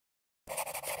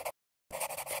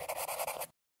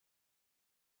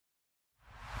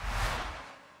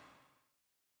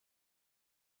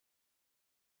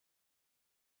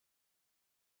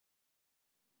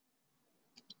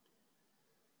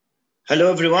Hello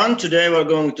everyone, today we're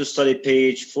going to study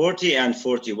page 40 and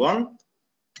 41.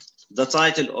 The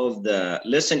title of the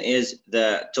lesson is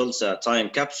the Tulsa Time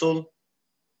Capsule.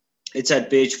 It's at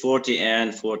page 40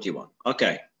 and 41.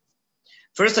 Okay,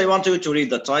 first I want you to read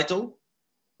the title.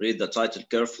 Read the title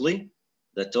carefully.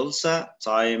 The Tulsa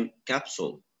Time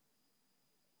Capsule.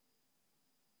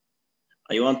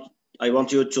 I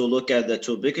want you to look at the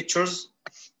two pictures.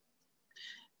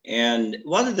 And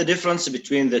what is the difference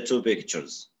between the two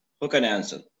pictures? Who can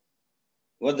answer?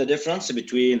 What's the difference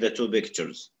between the two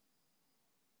pictures?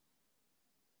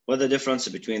 What's the difference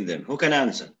between them? Who can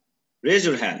answer? Raise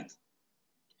your hand.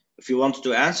 If you want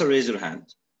to answer, raise your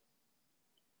hand.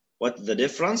 What's the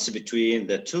difference between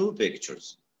the two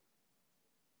pictures?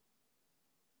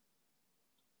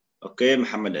 Okay,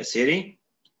 Muhammad Al-Asiri.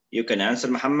 You can answer,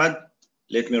 Muhammad.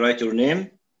 Let me write your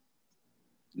name.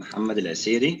 Muhammad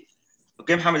Al-Asiri.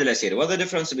 Okay, Muhammad Al-Asiri. What's the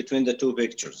difference between the two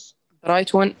pictures? The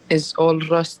right one is all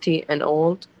rusty and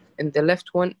old, and the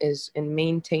left one is in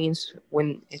maintains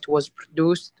when it was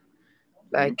produced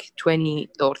like 20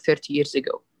 or 30 years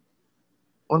ago,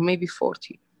 or maybe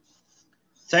 40.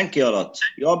 Thank you a lot.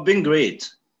 You have been great.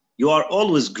 You are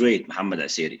always great, Muhammad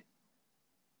Al-Asiri.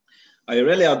 I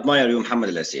really admire you, Muhammad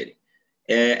Al-Asiri.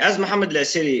 As Muhammad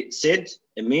Al-Asiri said,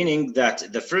 meaning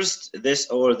that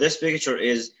this picture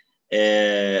is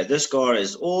this car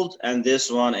is old and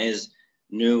this one is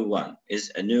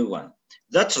a new one.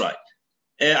 That's right.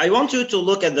 I want you to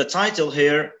look at the title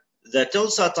here, the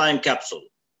Tulsa Time Capsule.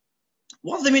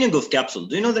 What's the meaning of capsule?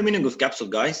 Do you know the meaning of capsule,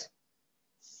 guys?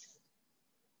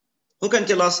 Who can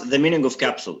tell us the meaning of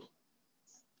capsule?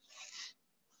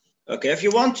 Okay, if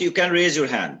you want, you can raise your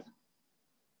hand.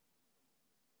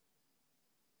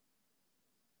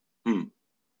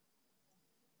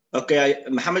 Okay,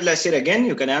 Muhammad Al-Asiri again,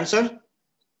 you can answer.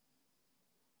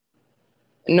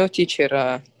 No teacher.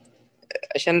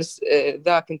 عشان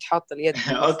ذا كنت حاط اليد.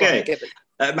 Okay.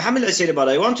 Muhammad Al-Asiri, but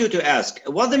I want you to ask,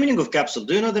 what's the meaning of capsule?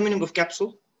 Do you know the meaning of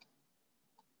capsule?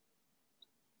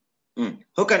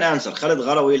 Who can answer? Khalid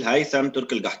Gharawi, Al-Haytham,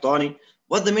 Turk Al-Qahtani.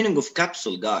 What's the meaning of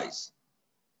capsule, guys?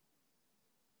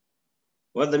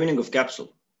 What's the meaning of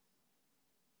capsule?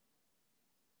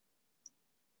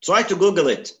 Try to Google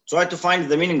it. Try to find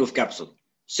the meaning of capsule.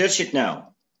 Search it now.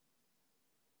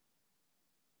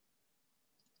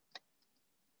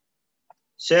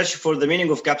 Search for the meaning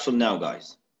of capsule now,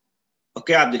 guys.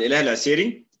 Okay, عبد الإله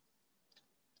العسيري.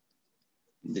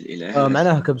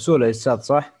 معناها كبسولة يا أستاذ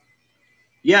صح؟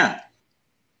 Yeah.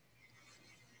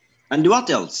 And what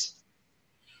else?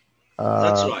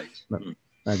 That's right. ما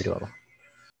أدري والله.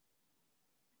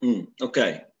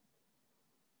 Okay.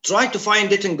 Try to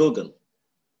find it in Google.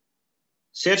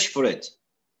 Search for it.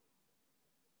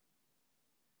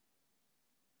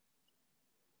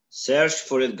 Search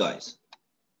for it, guys.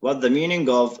 What's the meaning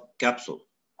of capsule?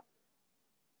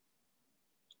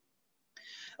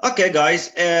 Okay, guys.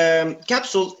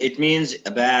 Capsule, it means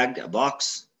a bag, a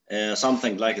box,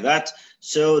 something like that.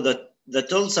 So the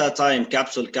Tulsa Time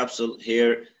capsule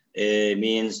here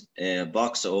means a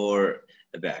box or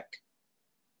a bag.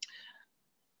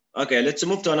 Okay, let's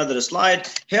move to another slide.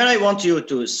 Here I want you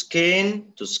to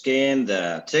scan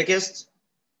the text.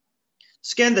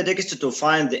 Scan the text to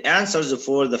find the answers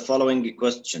for the following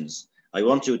questions. I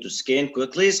want you to scan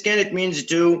quickly. Scan, it means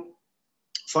to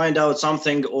find out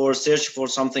something or search for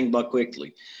something, but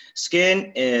quickly.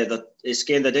 Scan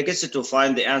the text to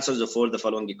find the answers for the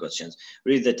following questions.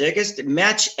 Read the text.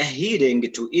 Match a heading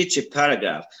to each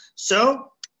paragraph.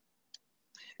 So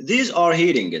these are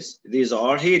headings. These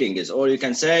are headings, or you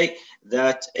can say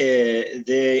that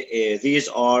these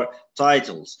are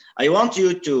titles. I want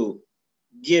you to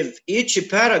give each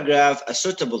paragraph a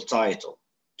suitable title.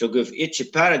 To give each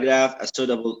paragraph a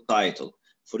suitable title.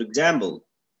 For example,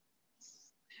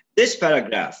 this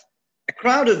paragraph: a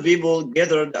crowd of people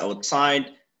gathered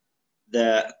outside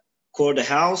the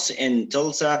courthouse in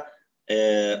Tulsa,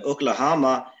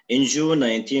 Oklahoma, in June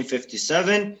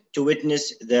 1957 to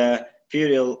witness the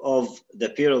period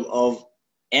of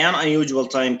an unusual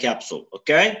time capsule.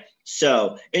 Okay,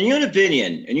 so in your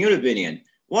opinion,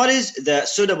 what is the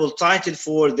suitable title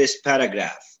for this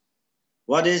paragraph?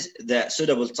 What is the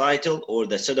suitable title or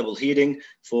the suitable heading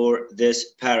for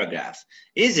this paragraph?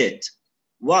 Is it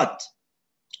what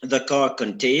the car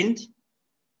contained?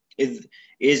 Is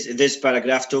this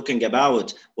paragraph talking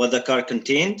about what the car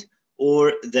contained,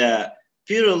 or the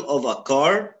peril of a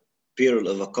car? Peril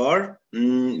of a car?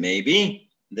 Maybe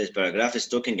this paragraph is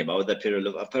talking about the peril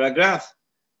of a paragraph.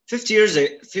 50 years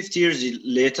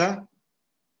later,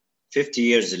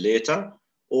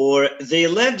 or they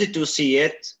lived to see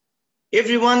it.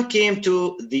 Everyone came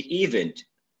to the event.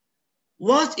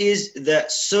 What is the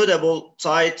suitable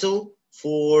title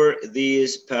for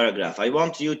this paragraph? I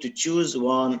want you to choose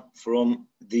one from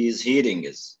these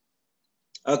headings.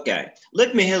 Okay,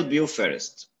 let me help you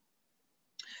first.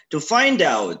 To find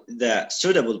out the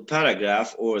suitable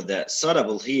paragraph or the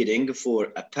suitable heading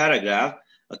for a paragraph,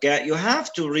 okay, you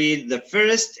have to read the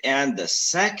first and the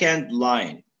second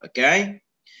line, okay?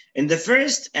 In the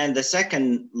first and the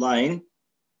second line,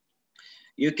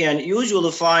 you can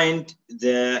usually find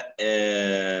the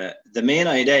main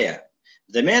idea.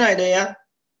 The main idea,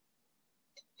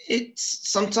 it's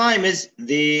sometimes is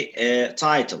the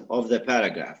title of the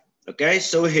paragraph. Okay,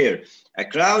 so here, a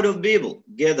crowd of people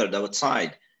gathered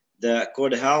outside the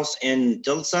courthouse in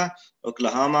Tulsa,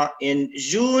 Oklahoma in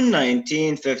June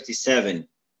 1957.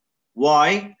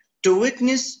 Why? To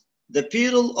witness the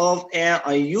peril of an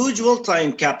unusual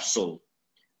time capsule.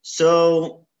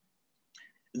 So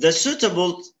the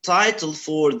suitable title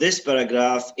for this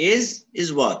paragraph is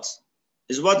what?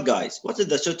 Is what, guys? What is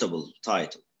the suitable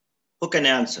title? Who can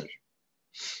answer?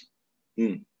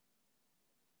 Who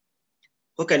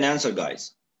can answer,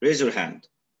 guys? Raise your hand.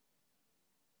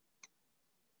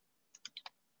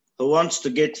 Who wants to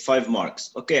get 5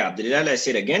 marks? Okay, Abdulillah, let's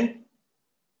say it again.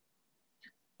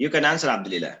 You can answer,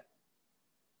 Abdulillah.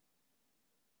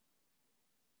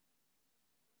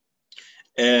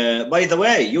 By the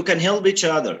way, you can help each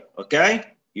other,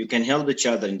 okay? You can help each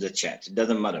other in the chat. It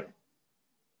doesn't matter.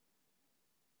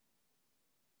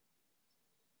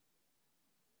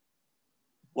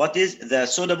 What is the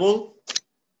suitable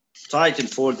title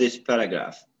for this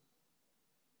paragraph?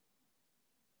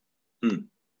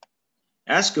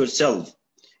 Ask yourself,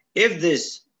 if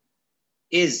this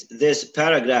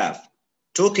paragraph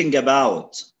talking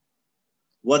about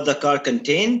what the car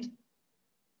contained?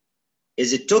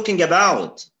 Is it talking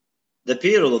about the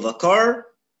peril of a car?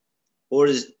 Or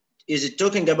is it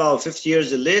talking about 50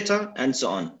 years later and so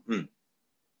on?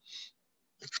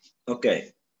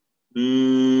 Okay.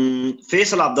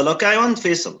 Faisal Abdullah, okay, I want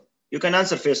Faisal. You can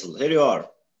answer, Faisal. Here you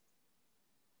are.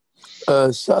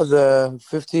 So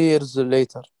 50 years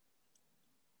later.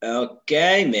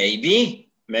 Okay,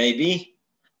 maybe.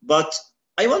 But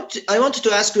I wanted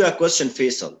to ask you a question,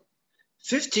 Faisal.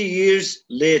 50 years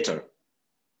later,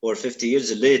 or 50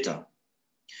 years later,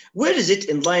 where is it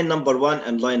in line number 1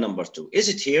 and line number 2? Is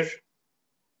it here?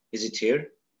 Is it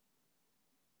here?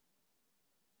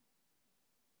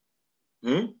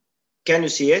 Can you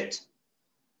see it?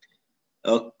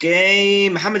 Okay,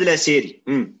 Mohammed Al-Asiri.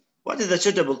 What is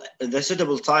the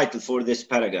suitable title for this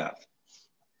paragraph?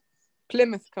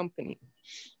 Plymouth Company.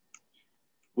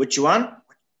 Which one?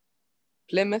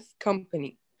 Plymouth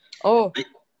Company. Oh.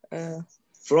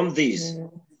 From these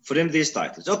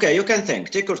titles. Okay, you can think.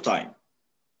 Take your time.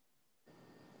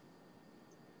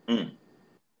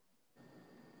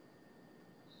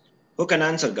 Who can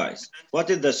answer, guys? What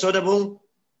is the suitable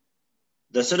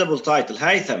title?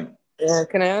 Haytham.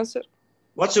 Can I answer?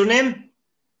 What's your name?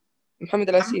 Mohammed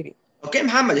Al-Asiri. Okay,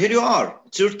 Mohammed, here you are.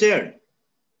 It's your turn.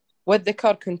 What the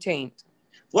car contained.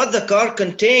 What the car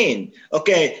contained.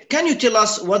 Okay, can you tell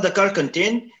us what the car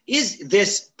contained? Is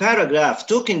this paragraph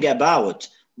talking about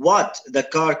what the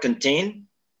car contained?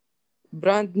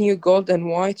 Brand new gold and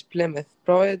white Plymouth.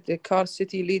 Provided the car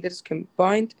city leaders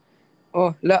combined.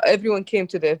 Oh, everyone came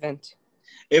to the event.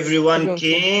 Everyone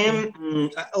came.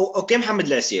 Okay,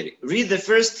 Mohammed Al-Asiri. Read the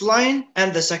first line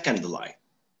and the second line.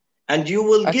 And you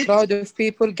will get... A crowd of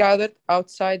people gathered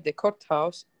outside the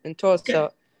courthouse in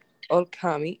Tulsa,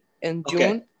 Oklahoma in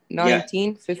June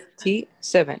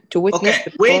 1957 to witness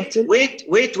the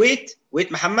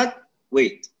Wait, Muhammad,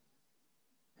 wait.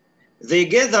 They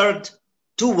gathered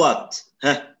to what?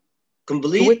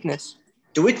 Complete? To witness.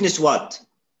 To witness what?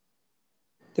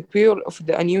 The peril of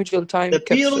the unusual time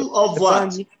capsule. The peril of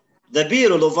what? The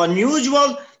peril of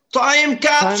unusual time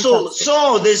capsule.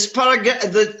 So this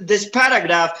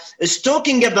paragraph is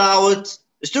talking about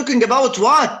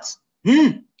what?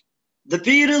 The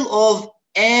peril of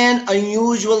an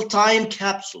unusual time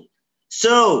capsule.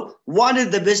 So what is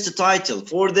the best title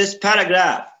for this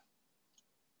paragraph?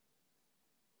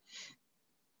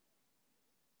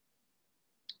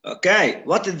 Okay,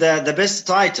 what is the best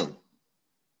title?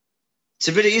 It's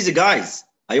very easy, guys.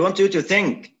 I want you to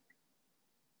think.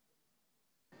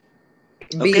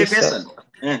 Okay, Faisal.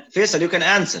 Faisal, you can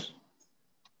answer.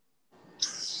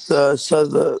 So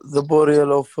the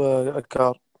burial of a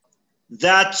car.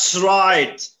 That's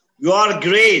right. You are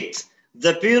great.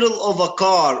 The peril of a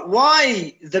car.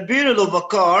 Why the peril of a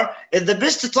car is the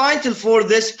best title for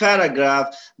this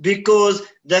paragraph? Because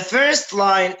the first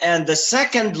line and the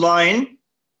second line,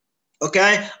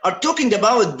 okay, are talking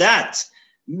about that.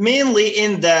 mainly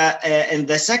in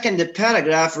the second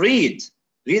paragraph. Read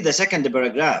the second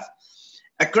paragraph.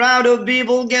 A crowd of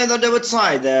people gathered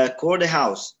outside the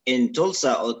courthouse in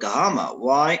Tulsa, Oklahoma.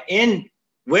 Why?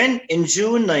 When? In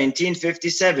June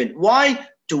 1957. Why?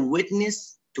 To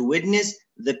witness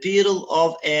the peril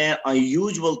of an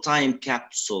unusual time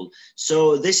capsule.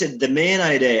 So this is the main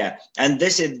idea, and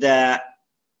this is the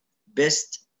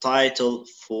best title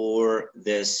for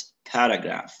this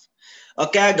paragraph.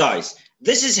 Okay, guys,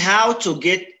 this is how to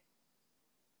get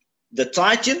the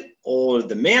title or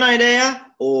the main idea,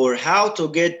 or how to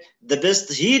get the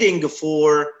best heading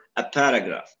for a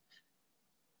paragraph.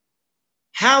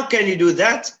 How can you do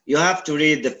that? You have to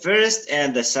read the first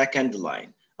and the second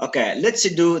line. Okay, let's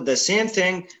do the same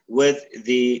thing with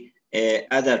the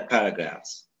other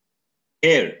paragraphs.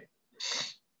 Here,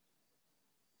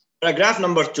 paragraph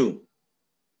number 2.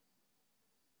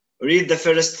 Read the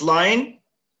first line,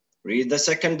 read the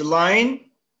second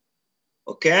line,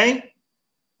 okay?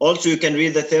 Also, you can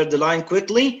read the third line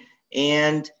quickly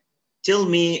and tell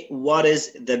me what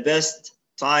is the best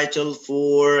title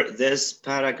for this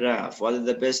paragraph. What is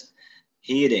the best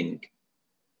heading?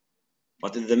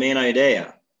 What is the main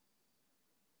idea?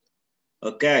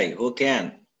 Okay, who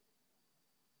can?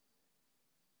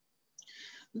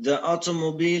 The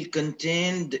automobile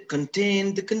contained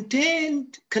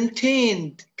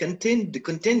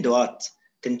what?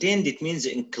 Contained, it means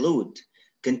include.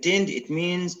 Contained, it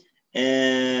means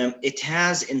it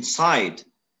has inside.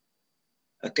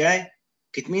 Okay,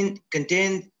 it means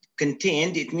contained,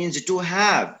 it means to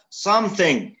have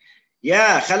something.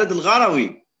 Yeah, Khalid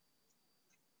Al-Gharawi.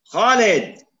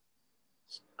 Khalid.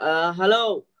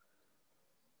 Hello.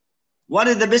 What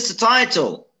is the best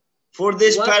title for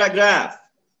this paragraph?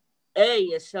 Hey,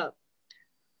 yes, sir.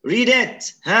 Read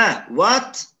it. Huh?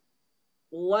 What?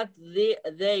 What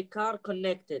the car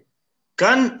connected.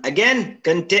 Contained.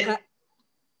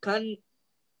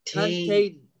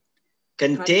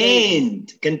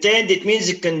 Contained, it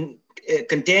means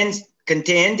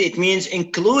contained, it means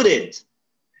included.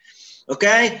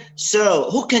 Okay, so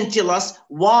who can tell us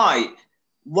why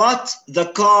what the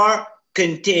car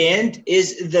contained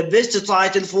is the best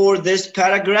title for this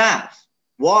paragraph?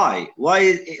 Why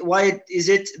is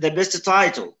it the best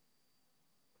title?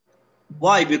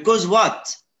 Why? Because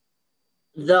what?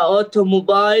 The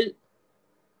automobile.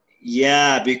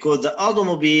 Yeah, because the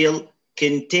automobile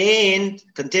contained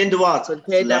what?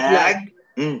 Contained a flag.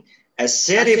 A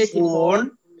city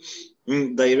phone,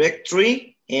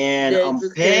 directory, and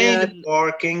unpaid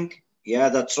parking. Yeah,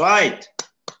 that's right.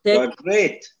 That's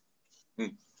great.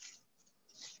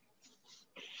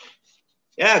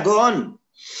 Yeah, go on.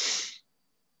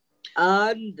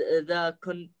 And the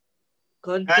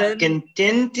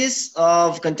contents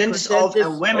of a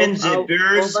women's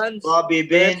purse, Bobby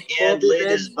Pin, and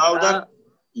ladies' powder.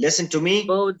 Listen to me.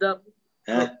 Powder.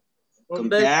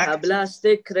 Compact. A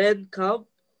plastic rain cup.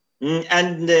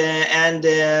 And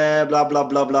blah blah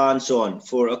blah blah and so on.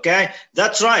 Okay,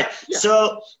 that's right. Yeah.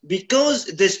 So because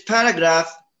this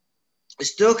paragraph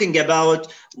is talking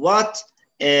about what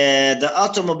the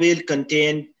automobile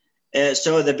contained,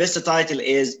 so the best title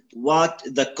is what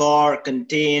the car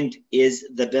contained is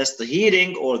the best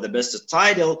heading or the best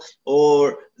title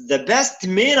or the best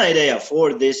main idea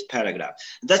for this paragraph.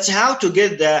 That's how to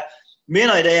get the main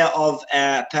idea of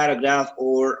a paragraph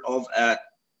or of a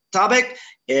topic.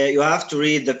 You have to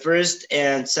read the first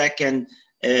and second,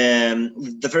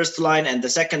 the first line and the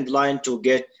second line to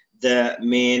get the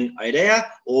main idea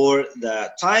or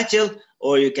the title,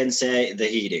 or you can say the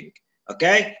heading.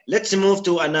 Okay, let's move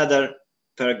to another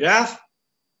paragraph.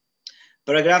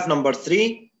 Paragraph number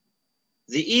 3.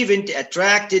 The event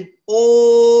attracted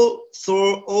all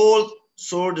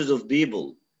sorts of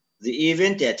people. The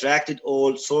event attracted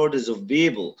all sorts of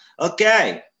people.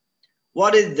 Okay,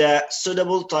 what is the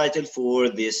suitable title for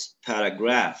this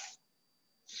paragraph?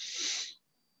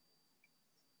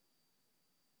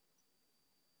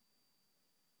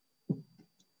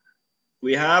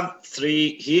 We have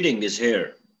 3 headings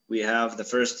here. We have the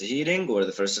first heading or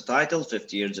the first title,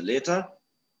 50 years later.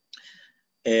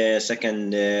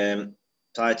 Second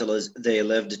title is They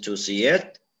Lived to See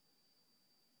It.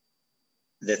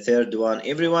 The third one,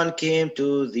 everyone came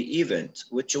to the event.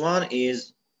 Which one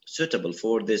is suitable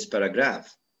for this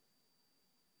paragraph?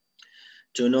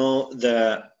 To know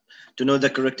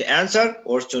the correct answer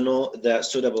or to know the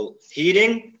suitable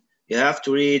heading, you have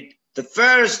to read the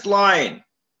first line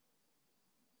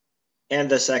and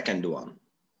the second one.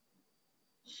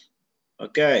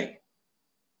 Okay.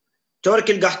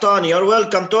 Turki Al-Qahtani, you're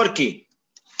welcome, Turki.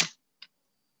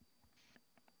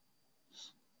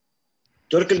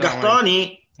 Turki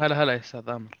Al-Qahtani. هلا يا استاذ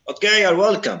عامر. Okay, you're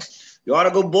welcome. You are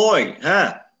a good boy,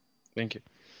 huh? Thank you.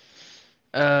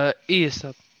 E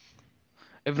Ustad.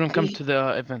 Everyone come to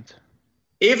the event.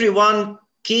 Everyone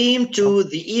came to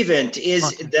the event is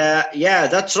Okay. yeah,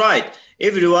 that's right.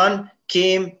 Everyone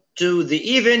came to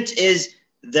the event is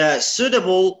the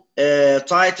suitable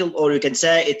title, or you can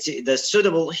say it's the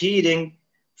suitable heading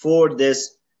for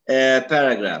this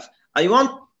paragraph. I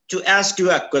want to ask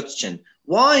you a question.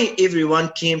 Why everyone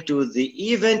came to the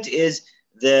event is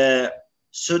the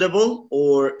suitable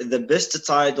or the best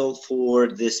title for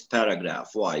this paragraph?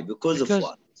 Why? Because of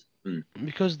what?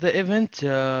 Because the event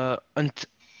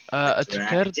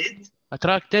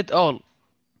attracted all.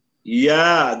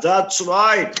 Yeah, that's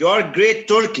right. You are great,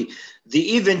 Turkey.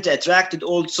 The event attracted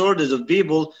all sorts of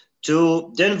people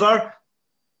to Denver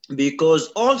because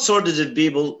all sorts of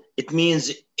people, it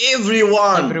means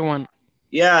everyone. Everyone.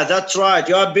 Yeah, that's right.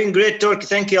 You have been great, Turkey.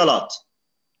 Thank you a lot.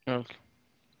 Okay.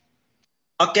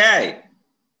 Okay.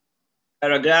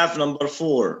 Paragraph number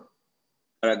 4.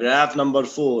 Paragraph number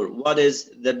 4. What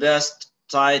is the best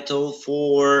title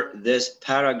for this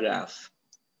paragraph?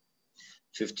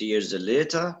 50 years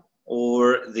later,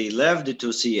 or they lived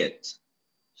to see it?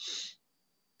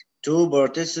 2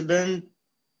 participants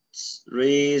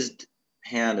raised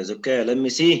hands. Okay, let me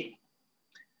see.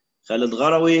 Khalid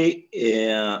Gharawi.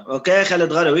 Okay, Khalid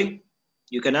Gharawi,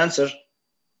 you can answer.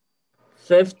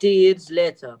 50 years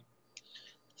later.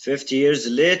 50 years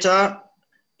later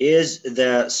is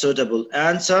the suitable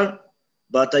answer,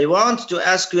 but I want to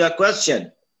ask you a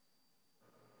question.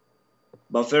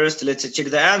 But first, let's check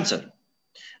the answer.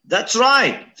 That's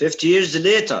right. 50 years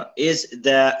later is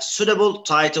the suitable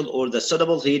title or the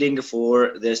suitable heading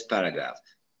for this paragraph.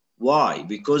 Why?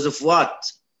 Because of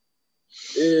what?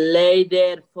 Lay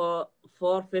there for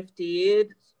 50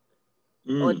 years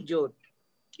on June.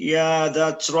 Yeah,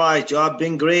 that's right. You have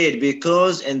been great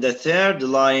because in the third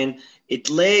line, it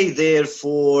lay there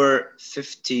for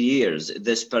 50 years.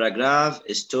 This paragraph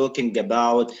is talking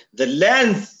about the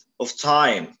length of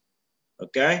time.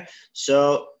 Okay,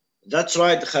 so that's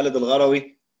right, Khalid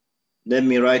Al-Gharawi. Let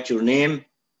me write your name.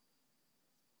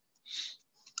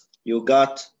 You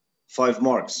got 5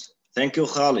 marks. Thank you,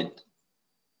 Khalid.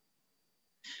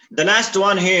 The last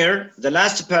one here, the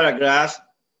last paragraph,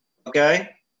 okay,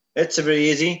 it's very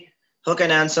easy. Who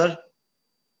can answer?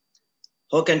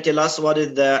 Who can tell us what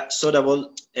is the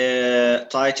suitable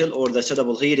title or the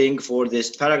suitable heading for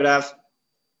this paragraph?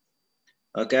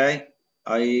 Okay,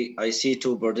 I see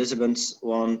 2 participants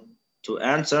want to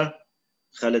answer.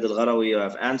 Khalid Al-Gharawi, you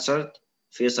have answered.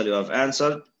 Faisal, you have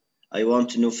answered. I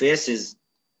want new faces.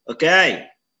 Okay.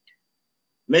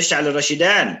 Mish'al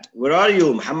Al-Rashidan, where are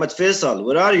you? Muhammad Faisal,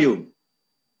 where are you?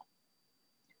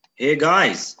 Hey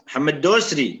guys, Muhammad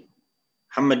Dosri.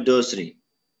 Muhammad Dosri.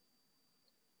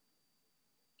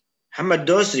 Muhammad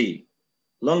Dosri,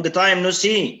 long time no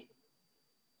see.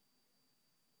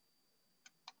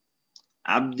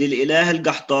 Abdul Ilah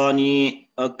Al-Qahtani.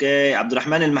 Okay,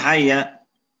 Abdurrahman Al-Mahaya.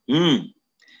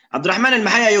 Abdurrahman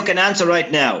Al-Mahaya, you can answer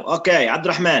right now. Okay,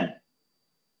 Abdurrahman.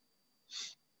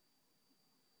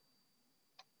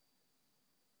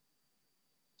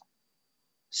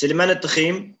 Sulaiman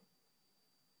Al-Takhim,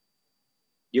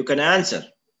 you can answer.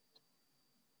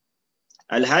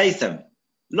 Al-Haytham.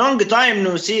 Long time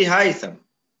no see Haytham.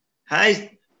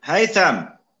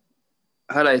 Haytham.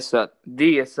 هلا يا أستاذ.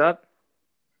 دي يا أستاذ.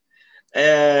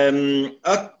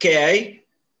 Okay.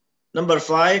 Number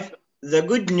 5. The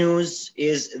good news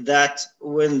is that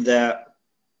when the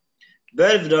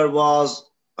Belvedere was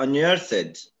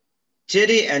unearthed,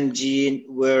 Teddy and Jean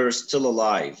were still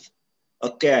alive.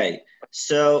 Okay.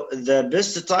 So the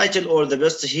best title or the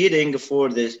best heading for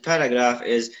this paragraph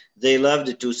is they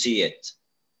loved to see it.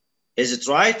 Is it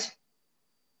right?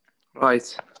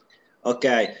 Right.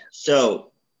 Okay.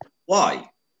 So why?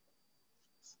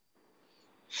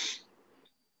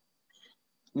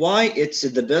 Why it's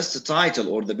the best title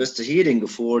or the best heading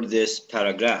for this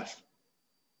paragraph?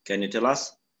 Can you tell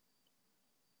us?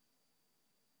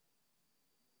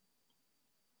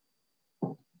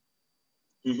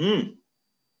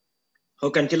 Who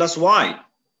can tell us why?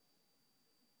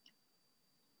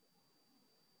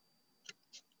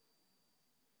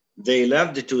 They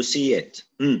loved to see it.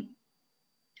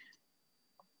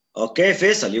 Okay,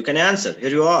 Faisal, you can answer. Here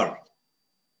you are.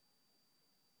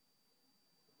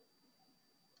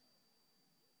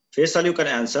 Faisal, you can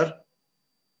answer.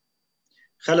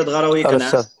 Khalid Gharawi can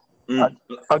answer.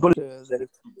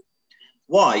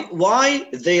 Why? Why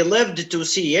they lived to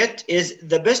see it is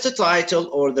the best title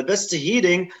or the best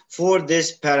heading for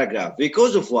this paragraph.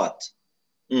 Because of what?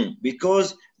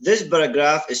 Because this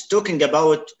paragraph is talking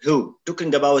about who?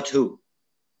 Talking about who?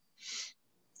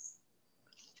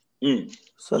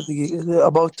 صدق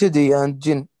about Teddy and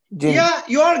Jin. Yeah,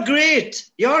 you are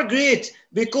great. You are great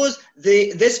because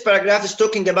this paragraph is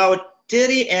talking about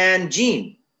Terry and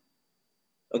Jean,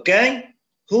 okay,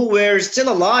 who were still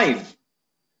alive.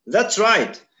 That's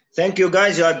right. Thank you,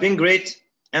 guys. You have been great.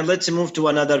 And let's move to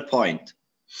another point.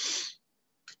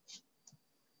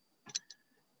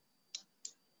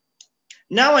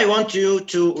 Now I want you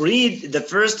to read the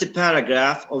first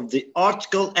paragraph of the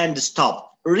article and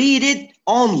stop. Read it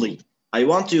only. I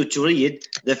want you to read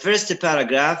the first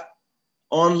paragraph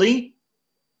only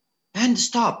and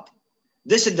stop.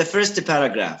 This is the first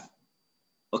paragraph.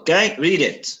 Okay, read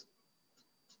it.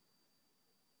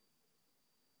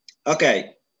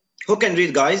 Okay, who can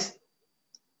read, guys?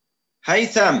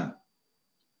 Haytham.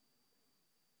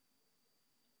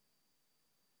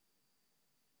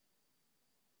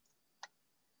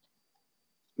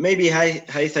 Maybe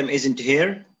Haytham isn't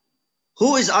here.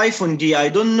 Who is iPhone D? I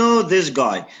don't know this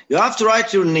guy. You have to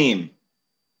write your name.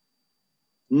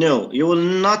 No, you will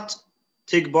not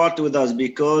take part with us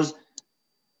because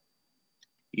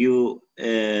you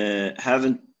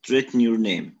haven't written your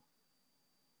name.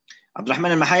 عبد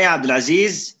الرحمن المحيا, عبد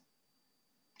العزيز,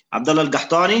 عبد الله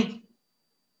القحطاني.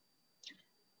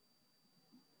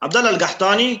 عبد الله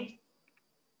القحطاني,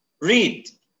 read.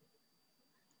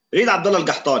 Read عبد الله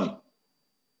القحطاني.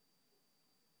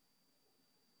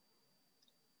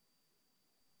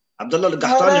 عبد الله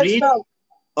القحطاني, read.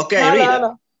 Okay, read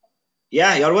it.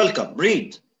 Yeah, you're welcome.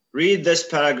 Read this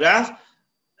paragraph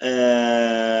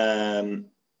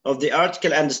of the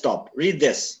article and stop. Read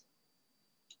this.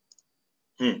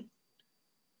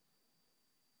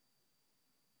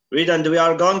 Read, and we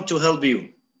are going to help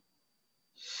you.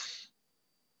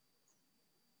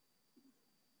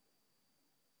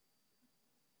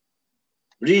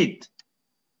 Read.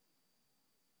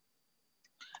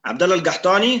 Abdullah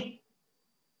Al-Qahtani.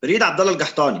 Read Abdullah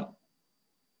Al-Qahtani.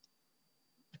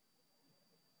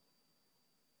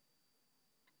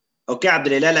 Okay,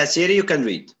 Abdul Ilal Asiri, you can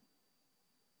read.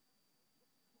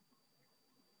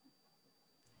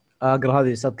 اقرا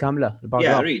هذه استاذ كامله.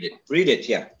 Yeah, read it. Read it,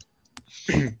 yeah.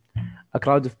 A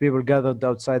crowd of people gathered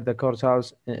outside the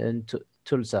courthouse in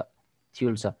Tulsa,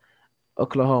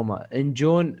 Oklahoma, in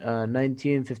June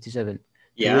 1957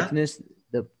 to witness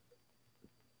the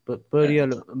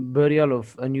burial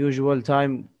of unusual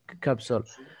time capsule.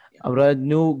 A red,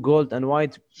 new, gold, and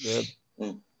white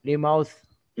Plymouth.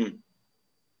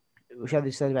 وش هذه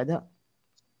السنة بعدها؟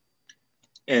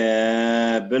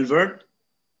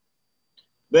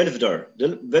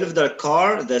 Belvedere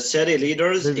car, the city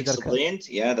leaders explained.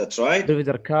 Yeah, that's right.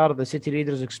 Belvedere car, the city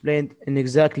leaders explained in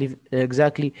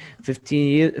exactly 50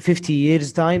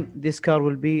 years time, this car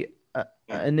will be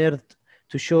unearthed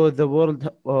to show the world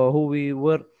who we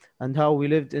were and how we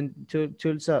lived in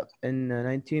Tulsa in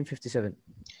 1957.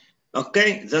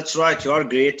 Okay, that's right. You are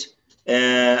great.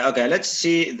 Okay, let's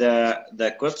see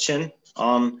the question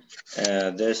on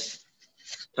this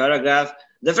paragraph.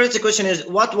 The first question is,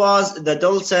 what was the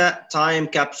Tulsa time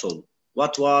capsule?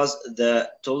 What was the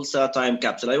Tulsa time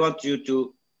capsule? I want you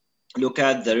to look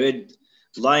at the red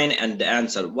line and the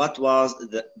answer. What was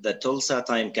the Tulsa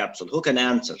time capsule? Who can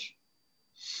answer?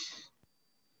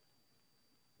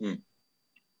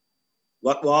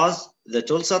 What was the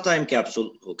Tulsa time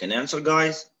capsule? Who can answer,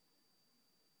 guys?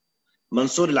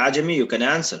 Mansoor Al-Ajami, you can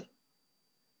answer.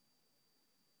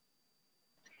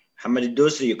 Muhammad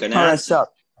Al-Dosri, you can answer.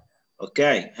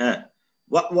 Okay.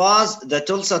 What was the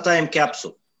Tulsa time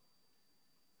capsule?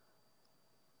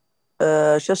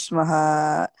 شو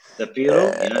اسمها؟ The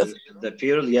Bureau, the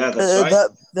Bureau, yeah, that's right.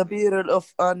 The Bureau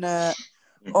of an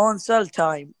on-cell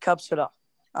time capsule.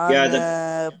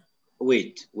 Yeah,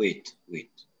 wait.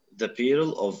 The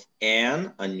Bureau of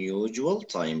an unusual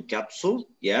time capsule,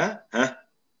 yeah.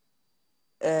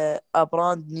 A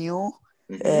brand new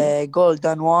gold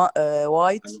and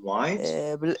white.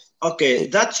 Okay,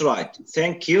 that's right.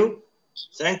 Thank you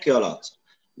a lot.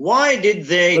 Why did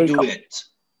they do it?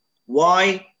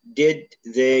 Why did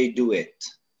they do it?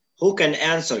 Who can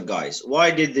answer, guys?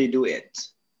 Why did they do it?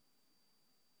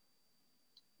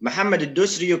 Muhammad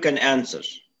Al-Dusri, you can answer.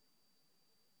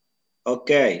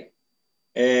 Okay.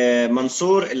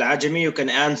 Mansoor Al-Ajami, you can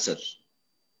answer.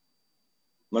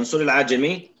 Mansoor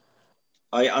Al-Ajami,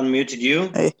 I unmuted you.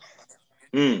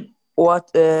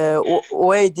 What?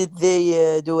 Why did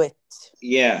they do it?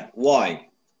 Yeah, why?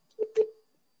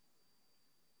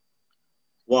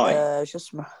 Why? شو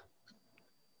اسمه?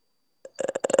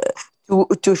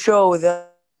 To show the.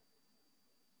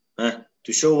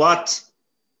 To show what?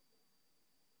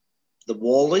 The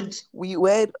world. We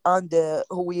were and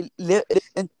we live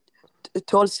in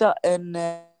Tulsa in.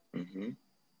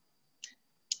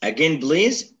 Again,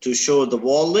 please, to show the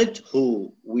world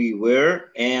who we were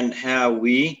and how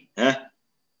we.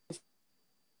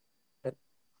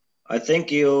 I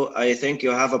think you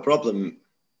have a problem.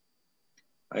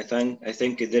 I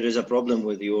think there is a problem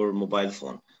with your mobile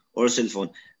phone or cell phone.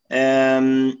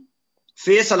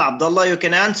 Faisal Abdullah, you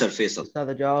can answer, Faisal.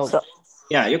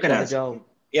 Yeah, you can answer.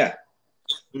 Yeah.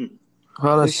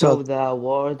 To show the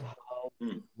world how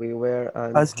we were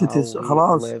and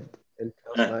how we lived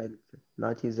until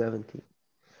 1970.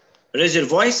 Raise your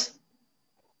voice.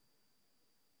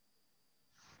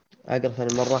 أقرأ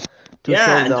ثاني مرة. To Yeah,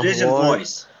 show and the raise your world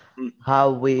voice.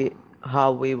 how we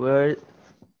were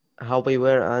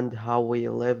and how we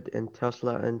lived in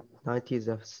Tulsa in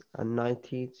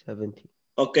 1970.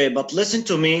 Okay, but listen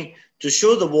to me. To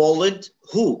show the world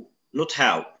who, not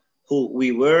how, who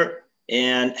we were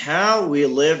and how we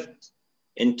lived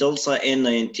in Tulsa in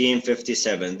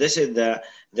 1957. This is the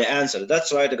answer.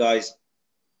 That's right, guys.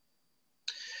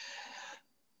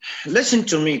 Listen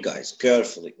to me, guys,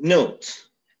 carefully. Note.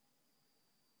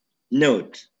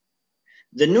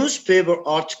 The newspaper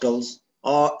articles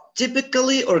are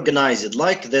typically organized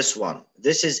like this one.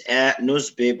 This is a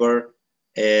newspaper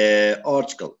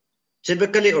article,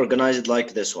 typically organized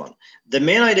like this one. The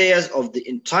main ideas of the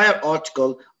entire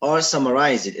article are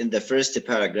summarized in the first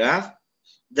paragraph.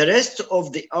 The rest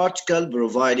of the article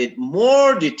provided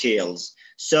more details,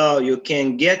 so you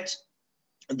can get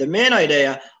the main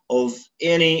idea of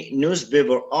any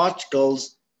newspaper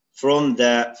articles from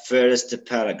the first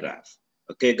paragraph.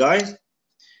 Okay, guys?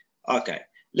 Okay,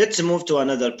 let's move to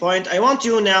another point. I want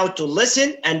you now to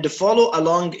listen and follow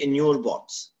along in your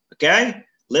box. Okay?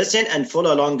 Listen and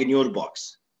follow along in your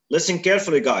box. Listen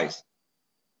carefully, guys.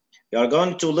 You are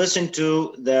going to listen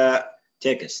to the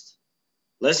text.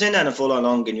 Listen and follow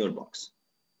along in your box.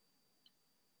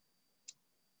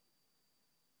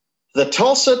 The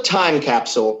Tulsa Time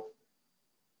Capsule.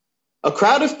 A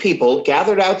crowd of people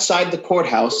gathered outside the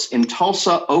courthouse in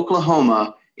Tulsa,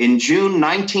 Oklahoma in June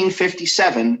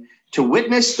 1957 to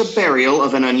witness the burial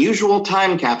of an unusual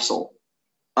time capsule,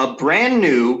 a brand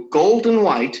new gold and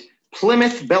white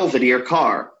Plymouth Belvedere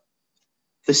car.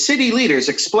 The city leaders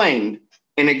explained,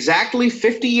 in exactly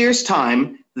 50 years'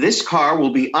 time, this car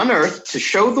will be unearthed to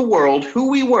show the world who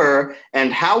we were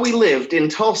and how we lived in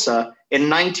Tulsa in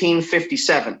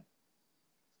 1957.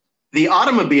 The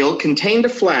automobile contained a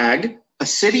flag, a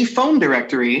city phone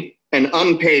directory, an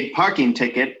unpaid parking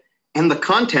ticket, and the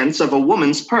contents of a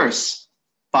woman's purse,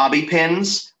 bobby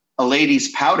pins, a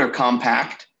lady's powder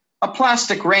compact, a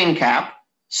plastic rain cap,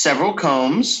 several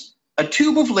combs, a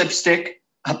tube of lipstick,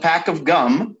 a pack of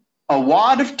gum, a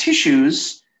wad of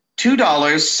tissues,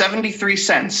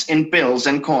 $2.73 in bills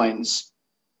and coins.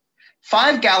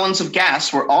 5 gallons of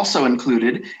gas were also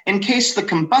included in case the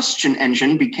combustion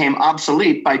engine became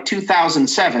obsolete by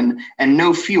 2007 and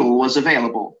no fuel was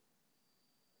available.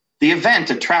 The event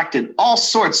attracted all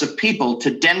sorts of people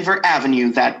to Denver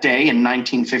Avenue that day in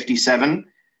 1957.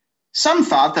 Some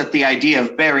thought that the idea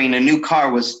of burying a new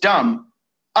car was dumb.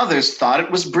 Others thought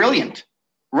it was brilliant.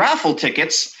 Raffle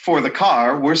tickets for the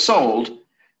car were sold.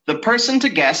 The person to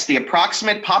guess the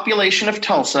approximate population of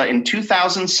Tulsa in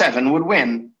 2007 would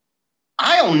win.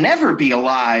 "I'll never be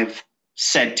alive,"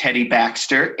 said Teddy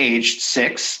Baxter, aged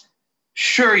 6.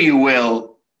 "Sure you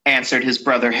will," answered his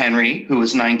brother Henry, who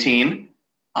was 19.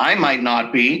 "I might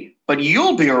not be, but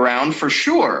you'll be around for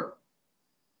sure."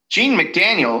 Gene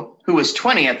McDaniel, who was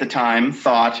 20 at the time,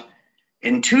 thought,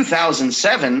 "In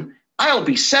 2007, I'll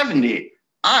be 70.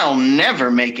 I'll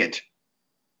never make it."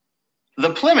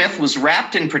 The Plymouth was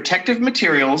wrapped in protective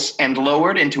materials and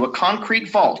lowered into a concrete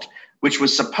vault, which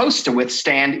was supposed to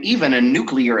withstand even a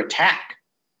nuclear attack.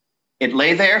 It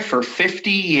lay there for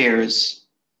 50 years.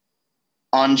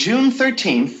 On June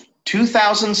 13th,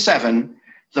 2007,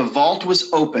 the vault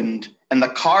was opened and the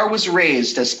car was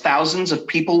raised as thousands of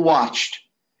people watched.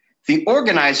 The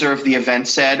organizer of the event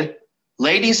said,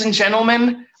 "Ladies and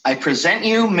gentlemen, I present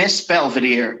you Miss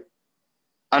Belvedere."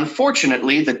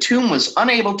 Unfortunately, the tomb was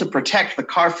unable to protect the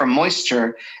car from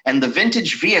moisture and the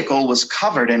vintage vehicle was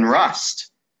covered in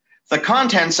rust. The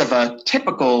contents of a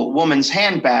typical woman's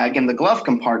handbag in the glove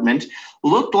compartment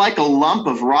looked like a lump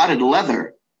of rotted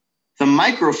leather. The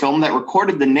microfilm that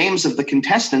recorded the names of the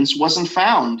contestants wasn't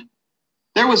found.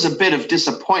 There was a bit of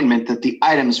disappointment that the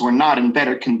items were not in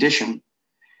better condition.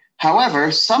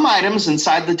 However, some items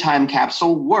inside the time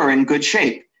capsule were in good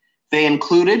shape. They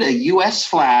included a US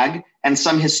flag and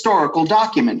some historical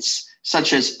documents,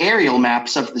 such as aerial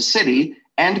maps of the city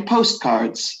and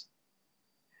postcards.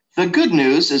 The good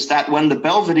news is that when the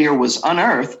Belvedere was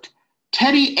unearthed,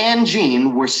 Teddy and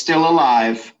Gene were still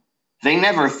alive. They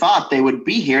never thought they would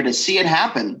be here to see it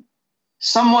happen.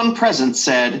 Someone present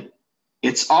said,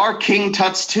 "It's our King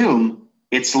Tut's tomb.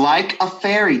 It's like a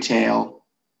fairy tale."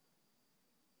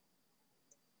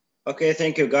 Okay,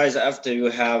 thank you guys. After you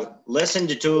have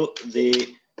listened to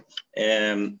the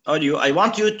audio, I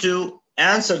want you to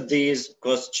answer these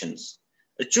questions.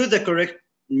 Choose the correct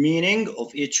meaning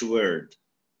of each word.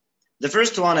 The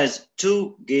first one is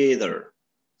together.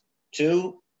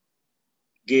 Together.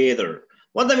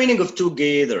 What's the meaning of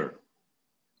together?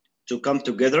 To come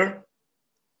together,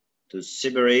 to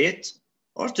separate,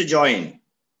 or to join?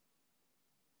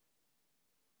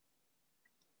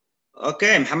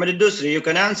 Okay, Muhammad al-Dusri, you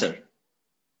can answer.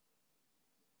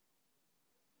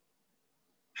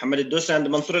 Muhammad al-Dusri and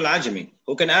Mansour al-Ajami.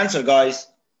 Who can answer, guys?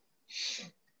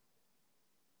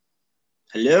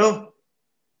 Hello?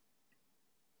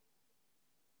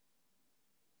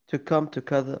 To come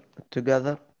together.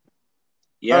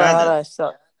 Yeah,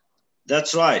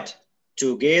 that's right.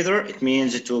 Together, it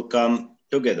means to come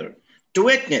together. To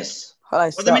witness.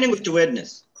 What's the meaning of to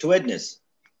witness? To witness.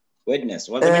 Witness.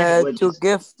 What's the meaning of witness? To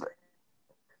give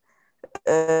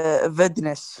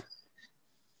witness.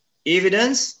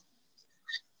 Evidence?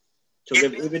 To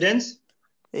give evidence?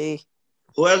 Hey.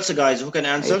 Who else, guys? Who can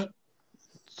answer?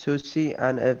 To see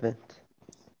an event.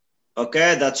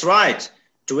 Okay, that's right.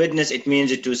 To witness, it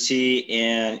means to see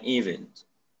an event.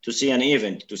 To see an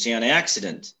event, to see an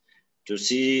accident, to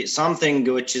see something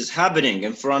which is happening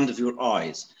in front of your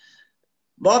eyes.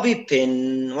 Bobby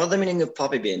pin. What's the meaning of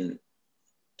bobby pin?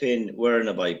 Pin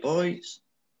worn by boys,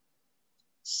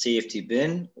 safety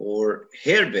pin, or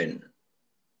hairpin?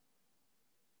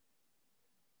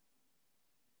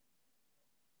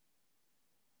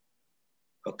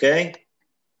 Okay.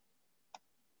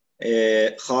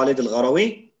 Khalid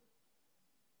Al-Gharawi.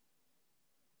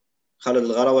 Khalid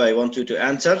Al-Gharawi, I want you to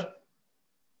answer.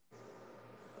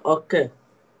 Okay.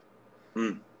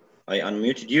 I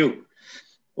unmuted you.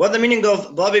 What's the meaning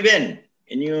of bobby pin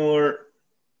in your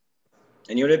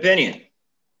opinion?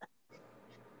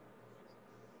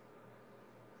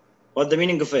 What's the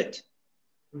meaning of it?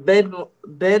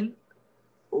 Pin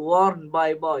worn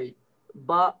by boys.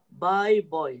 By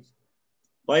boys.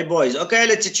 By boys. Okay,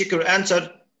 let's check your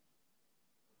answer.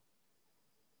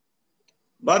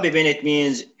 Bobby pin, it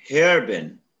means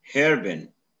hairpin. Hairpin.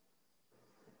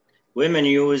 Women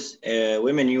use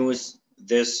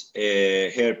this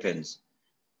hairpins.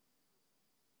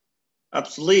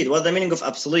 Obsolete. What's the meaning of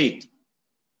obsolete?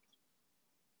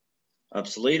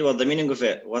 Obsolete. What's the meaning of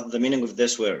it? What's the meaning of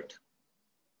this word?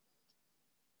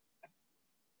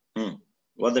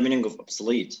 What's the meaning of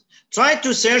obsolete? Try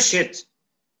to search it.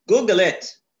 Google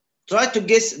it. Try to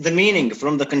guess the meaning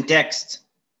from the context.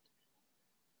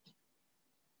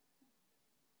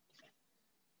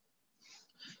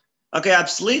 Okay,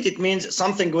 obsolete, it means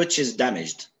something which is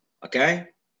damaged. Okay?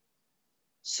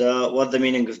 So what's the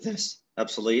meaning of this?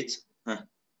 Obsolete.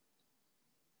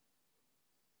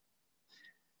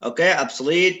 Okay,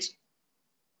 obsolete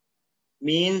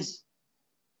means,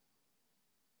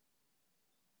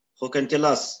 who can tell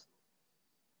us?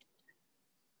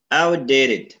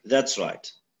 Outdated, that's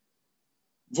right.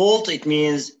 Vault, it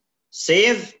means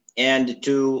save, and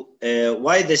to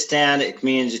withstand, it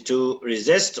means to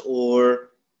resist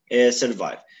or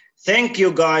survive. Thank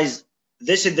you, guys.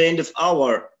 This is the end of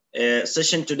our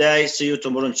session today. See you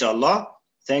tomorrow, inshallah.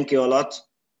 Thank you a lot.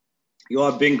 You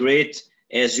have been great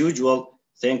as usual.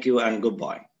 Thank you and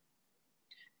goodbye.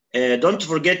 Don't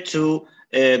forget to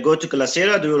go to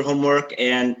Classera, do your homework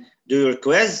and do your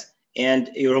quiz.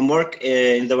 And your homework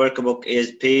in the workbook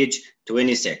is page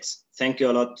 26. Thank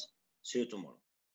you a lot. See you tomorrow.